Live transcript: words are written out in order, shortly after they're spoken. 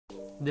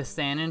The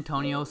San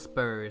Antonio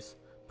Spurs,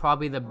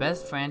 probably the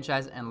best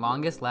franchise and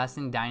longest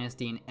lasting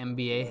dynasty in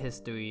NBA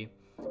history.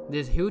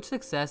 This huge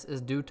success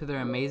is due to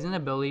their amazing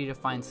ability to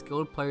find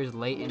skilled players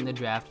late in the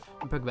draft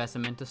and progress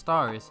them into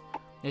stars.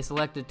 They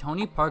selected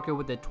Tony Parker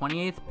with the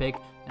 28th pick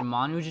and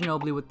Manu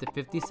Ginobili with the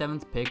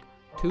 57th pick,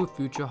 two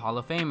future Hall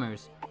of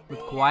Famers.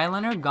 With Kawhi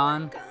Leonard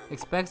gone,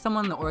 expect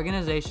someone in the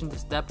organization to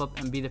step up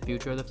and be the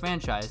future of the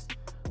franchise.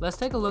 Let's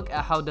take a look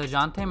at how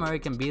DeJounte Murray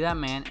can be that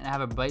man and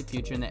have a bright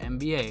future in the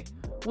NBA.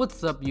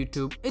 What's up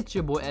YouTube, it's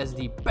your boy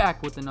SD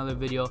back with another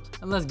video,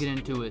 and let's get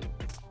into it.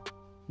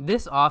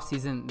 This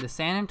offseason, the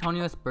San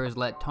Antonio Spurs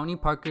let Tony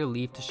Parker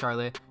leave to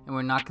Charlotte and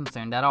were not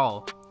concerned at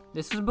all.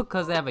 This is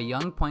because they have a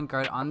young point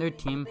guard on their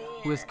team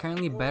who is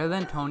currently better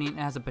than Tony and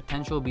has the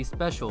potential to be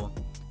special.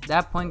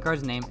 That point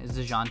guard's name is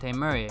DeJounte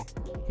Murray.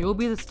 He will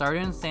be the starter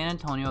in San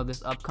Antonio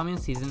this upcoming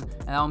season,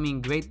 and that will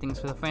mean great things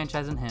for the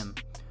franchise and him.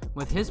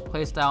 With his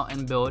playstyle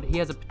and build, he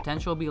has the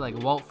potential to be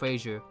like Walt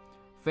Frazier.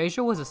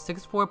 Frazier was a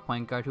 6'4"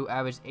 point guard who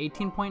averaged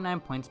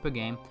 18.9 points per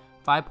game,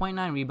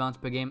 5.9 rebounds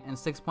per game, and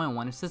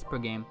 6.1 assists per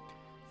game.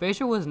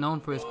 Frazier was known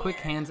for his quick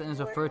hands and is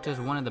referred to as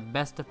one of the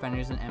best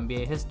defenders in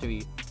NBA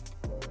history.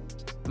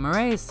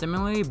 Murray is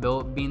similarly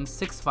built, being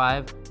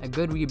 6'5", a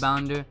good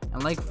rebounder,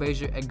 and like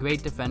Frazier, a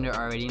great defender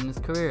already in his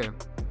career.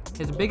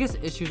 His biggest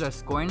issues are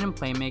scoring and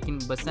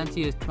playmaking, but since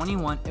he is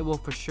 21, it will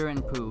for sure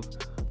improve.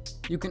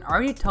 You can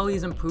already tell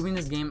he's improving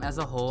his game as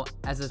a whole,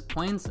 as his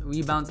points,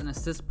 rebounds, and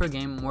assists per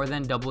game more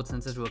than doubled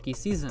since his rookie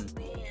season.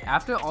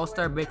 After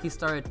All-Star break, he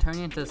started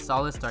turning into a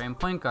solid starting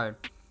point guard.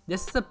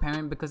 This is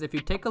apparent because if you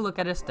take a look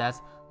at his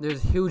stats,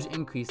 there's huge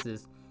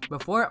increases.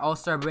 Before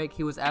All-Star break,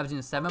 he was averaging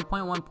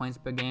 7.1 points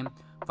per game,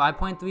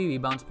 5.3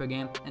 rebounds per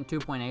game, and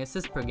 2.8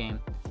 assists per game.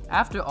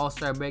 After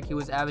All-Star break, he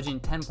was averaging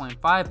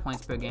 10.5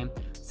 points per game,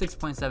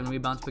 6.7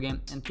 rebounds per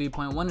game, and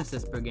 3.1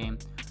 assists per game.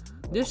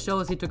 This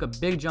shows he took a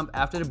big jump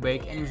after the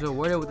break and he was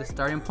rewarded with a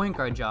starting point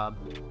guard job.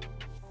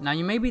 Now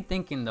you may be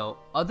thinking though,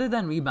 other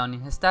than rebounding,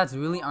 his stats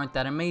really aren't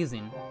that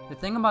amazing. The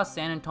thing about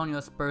San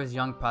Antonio Spurs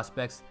young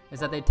prospects is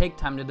that they take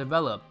time to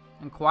develop.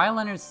 In Kawhi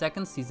Leonard's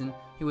second season,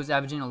 he was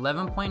averaging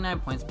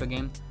 11.9 points per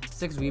game,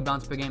 6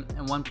 rebounds per game,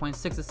 and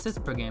 1.6 assists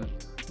per game.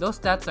 Those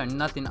stats are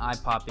nothing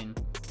eye-popping.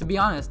 To be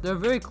honest, they're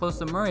very close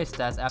to Murray's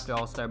stats after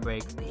All-Star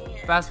break.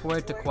 Fast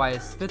forward to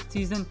Kawhi's 5th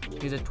season,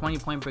 he's a 20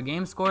 point per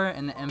game scorer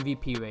in the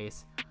MVP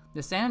race.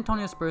 The San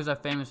Antonio Spurs are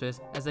famous for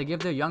this as they give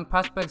their young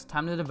prospects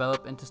time to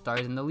develop into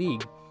stars in the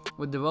league.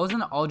 With DeRozan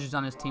and Aldridge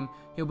on his team,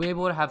 he'll be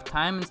able to have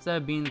time instead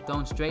of being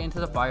thrown straight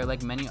into the fire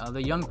like many other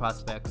young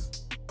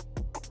prospects.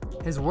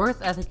 His work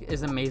ethic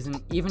is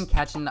amazing, even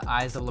catching the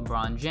eyes of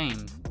LeBron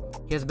James.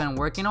 He has been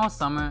working all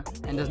summer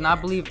and does not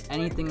believe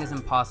anything is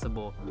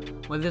impossible.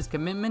 With his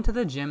commitment to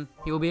the gym,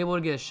 he will be able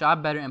to get a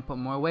shot better and put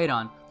more weight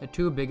on, the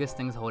two biggest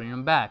things holding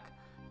him back.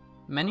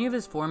 Many of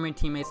his former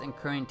teammates and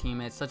current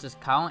teammates such as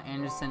Kyle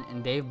Anderson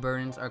and Dave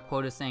Burdens are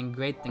quoted saying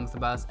great things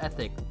about his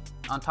ethic.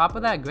 On top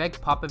of that, Greg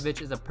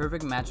Popovich is a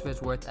perfect match for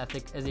his work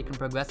ethic as he can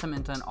progress him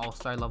into an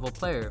all-star level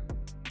player.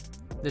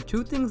 The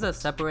two things that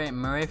separate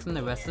Murray from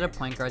the rest of the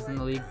point guards in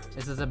the league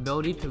is his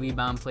ability to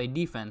rebound and play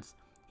defense.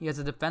 He has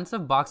a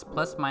defensive box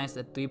plus minus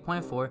at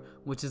 3.4,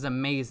 which is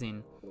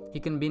amazing. He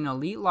can be an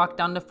elite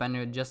lockdown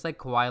defender just like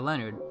Kawhi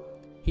Leonard.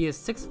 He is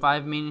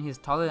 6'5", meaning he's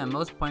taller than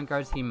most point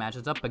guards he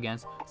matches up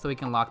against, so he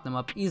can lock them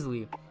up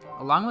easily.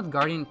 Along with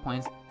guarding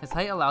points, his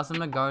height allows him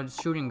to guard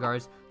shooting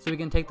guards, so he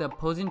can take the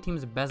opposing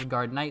team's best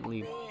guard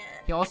nightly.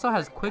 He also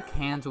has quick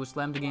hands, which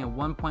led him to gain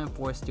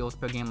 1.4 steals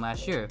per game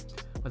last year.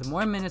 With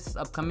more minutes this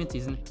upcoming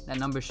season, that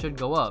number should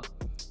go up.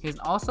 He is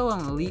also an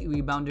elite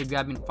rebounder,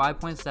 grabbing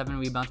 5.7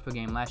 rebounds per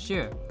game last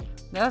year.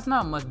 That's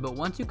not much, but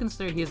once you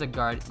consider he is a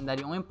guard and that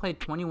he only played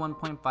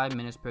 21.5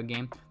 minutes per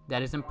game,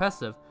 that is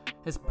impressive.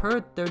 His per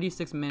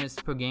 36 minutes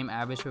per game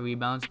average for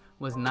rebounds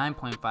was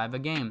 9.5 a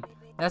game.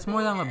 That's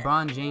more than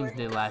LeBron James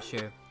did last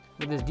year.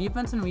 With his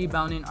defense and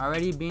rebounding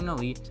already being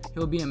elite, he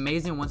will be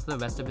amazing once the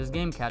rest of his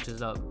game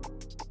catches up.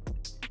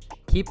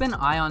 Keep an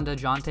eye on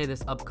DeJounte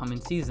this upcoming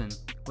season.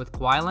 With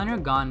Kawhi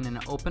Leonard gone and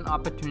an open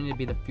opportunity to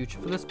be the future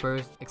for the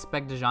Spurs,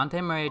 expect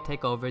DeJounte Murray to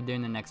take over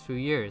during the next few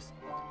years.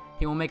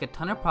 He will make a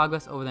ton of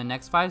progress over the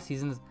next 5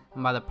 seasons,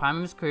 and by the prime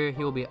of his career,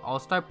 he will be an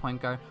all-star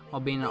point guard while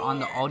being on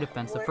the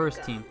all-defensive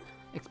first team.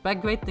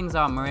 Expect great things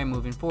out of Murray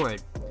moving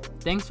forward.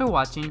 Thanks for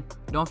watching.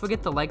 Don't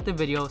forget to like the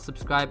video,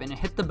 subscribe, and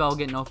hit the bell to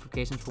get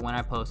notifications for when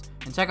I post.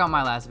 And check out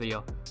my last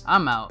video.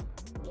 I'm out.